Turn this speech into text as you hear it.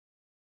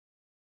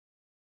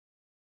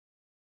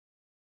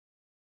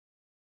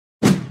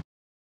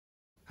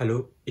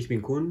Hello, ich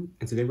bin Koen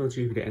and today we'll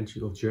review the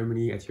entry of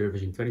Germany at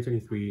Eurovision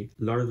 2023,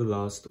 Lord of the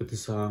Lost with the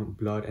song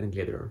Blood and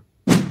Glitter.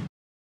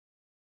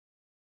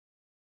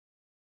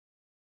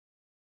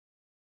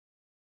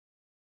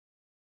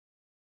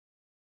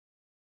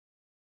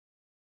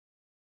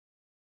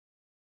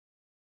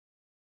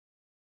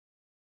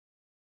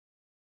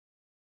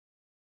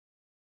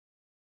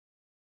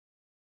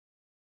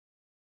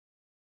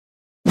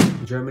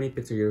 Germany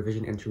picked a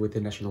Eurovision entry with the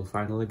national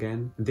final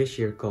again, this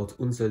year called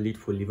Unser Lied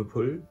für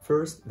Liverpool.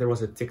 First, there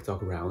was a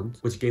TikTok round,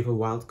 which gave a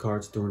wild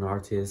card to an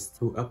artist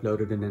who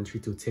uploaded an entry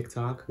to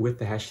TikTok with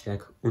the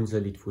hashtag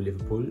Unser Lied für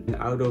Liverpool. And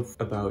out of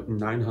about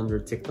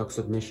 900 TikTok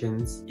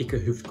submissions,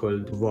 Koen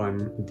Verhulst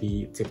won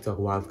the TikTok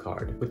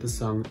wildcard with the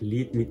song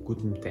Lied mit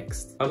gutem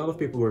Text. A lot of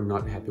people were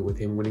not happy with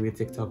him winning the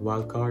TikTok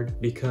wildcard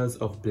because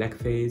of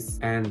blackface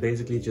and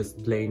basically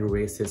just plain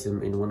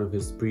racism in one of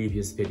his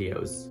previous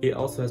videos. He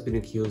also has been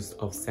accused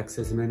of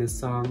sexism in his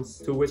songs,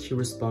 to which he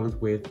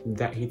responded with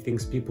that he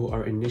thinks people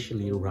are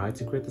initially right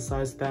to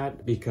criticize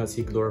that because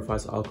he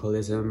glorifies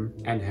alcoholism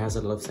and has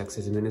a lot of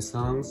sexism in his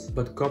songs,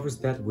 but covers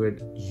that with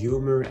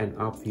humor and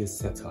obvious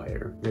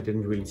satire. That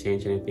didn't really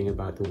change anything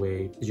about the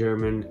way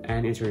German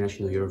and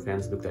international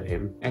Eurofans looked at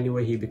him.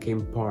 Anyway, he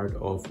became part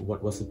of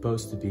what was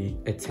supposed to be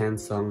a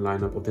 10-song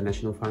lineup of the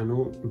national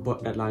final,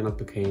 but that lineup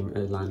became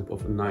a lineup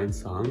of 9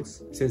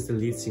 songs, since the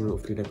lead singer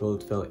of Frida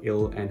Gold fell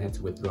ill and had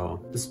to withdraw.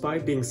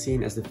 Despite being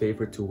seen as the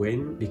favorite to win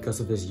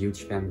because of his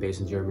huge fan base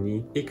in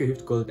Germany, Koen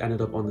Verhulst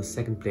ended up on the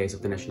 2nd place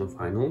of the national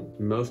final,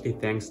 mostly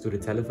thanks to the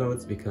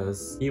televotes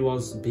because he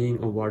was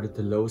being awarded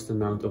the lowest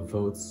amount of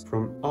votes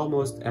from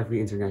almost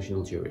every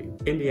international jury.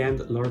 In the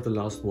end, Lord of the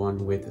Lost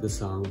won with the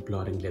song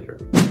Blood and Glitter.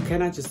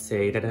 Can I just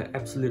say that I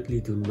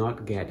absolutely do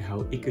not get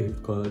how Koen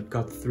Verhulst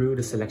got through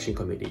the selection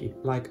committee.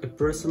 Like, a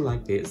person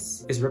like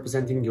this is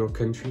representing your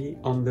country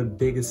on the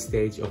biggest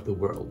stage of the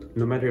world.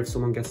 No matter if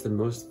someone gets the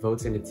most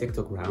votes in the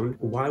TikTok round,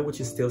 why would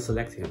you still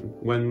select him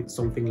when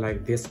something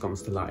like this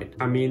comes to light?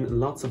 I mean,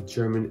 lots of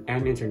German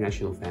and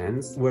international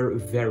fans were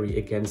very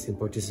against him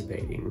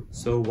participating,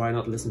 so why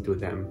not listen to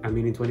them? I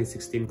mean, in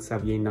 2016,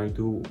 Xavier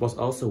Naidoo was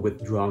also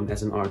withdrawn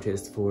as an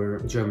artist for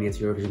Germany at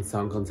Eurovision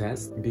Song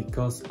Contest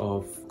because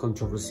of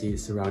controversy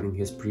surrounding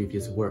his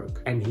previous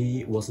work, and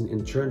he was an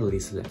internally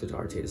selected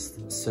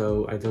artist.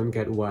 So I don't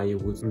get why you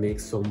would make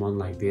someone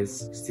like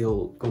this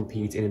still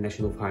compete in a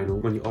national final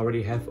when you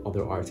already have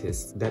other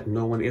artists that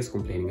no one is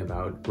complaining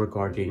about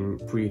regarding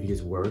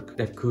previous work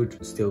that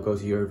could still go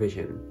to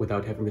Eurovision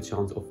without having the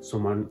chance of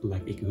someone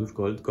like Koen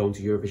Verhulst going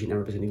to Eurovision and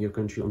representing your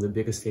country on the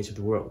biggest stage of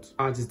the world.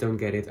 I just don't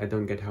get it. I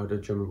don't get how the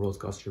German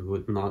broadcaster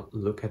would not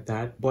look at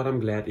that, but I'm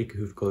glad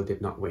Koen Verhulst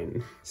did not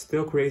win.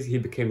 Still crazy he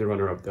became the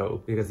runner-up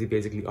though, because he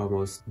basically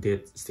almost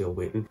did still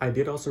win. I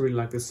did also really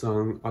like the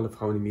song Alle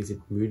Frauen im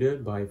sind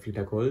müde by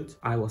Frida Gold.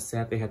 I was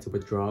sad they had to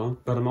withdraw,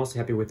 but I'm also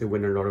happy with the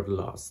winner Lord of the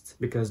Lost,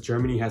 because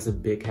Germany has a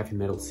big heavy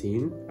metal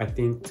scene. I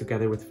think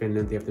together with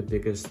Finland they have the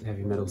biggest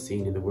heavy metal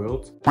scene in the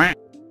world.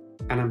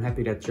 And I'm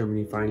happy that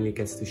Germany finally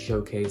gets to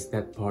showcase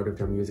that part of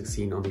their music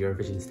scene on the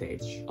Eurovision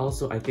stage.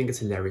 Also, I think it's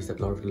hilarious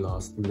that Lord of the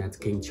Lost met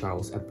King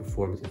Charles and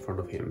performed in front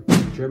of him.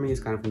 Germany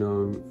is kind of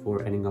known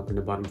for ending up in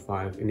the bottom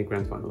 5 in the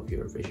grand final of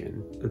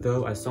Eurovision.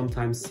 Though I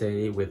sometimes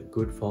say with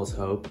good false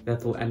hope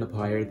that they'll end up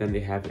higher than they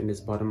have in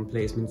this bottom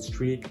placement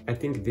streak. I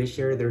think this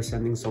year they're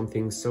sending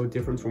something so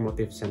different from what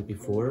they've sent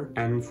before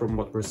and from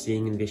what we're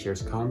seeing in this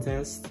year's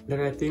contest that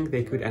I think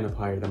they could end up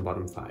higher than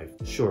bottom 5.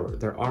 Sure,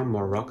 there are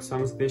more rock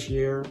songs this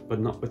year, but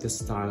not with the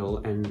style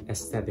and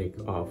aesthetic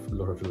of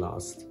Lord of the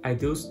Lost. I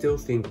do still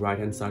think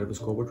right-hand side of the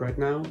scoreboard right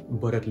now,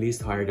 but at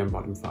least higher than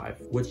bottom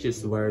 5, which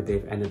is where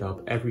they've ended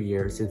up every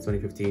year since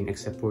 2015,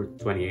 except for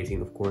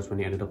 2018, of course, when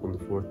they ended up on the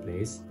 4th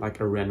place,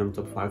 like a random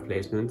top 5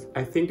 placement.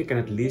 I think they can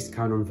at least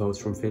count on votes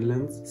from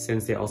Finland,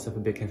 since they also have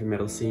a big heavy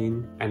metal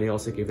scene, and they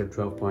also gave their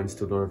 12 points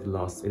to Lord of the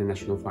Lost in the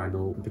national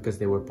final because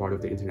they were part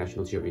of the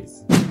international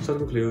juries. So to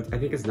conclude, I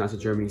think it's nice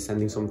that Germany is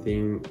sending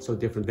something so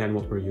different than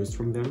what we're used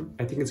from them.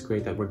 I think it's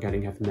great that we're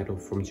getting heavy metal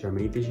from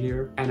Germany this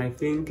year, and I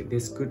think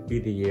this could be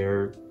the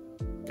year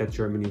that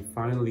Germany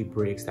finally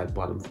breaks that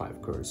bottom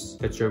 5 curse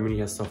that Germany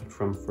has suffered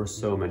from for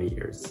so many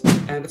years.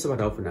 And that's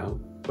about all for now.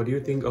 What do you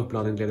think of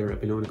Blood and Glitter?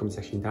 Let me know in the comment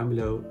section down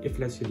below. If you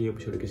liked this video,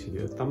 be sure to give this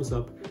video a thumbs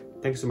up.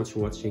 Thanks so much for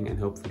watching, and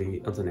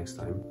hopefully until next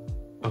time.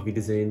 Auf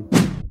Wiedersehen.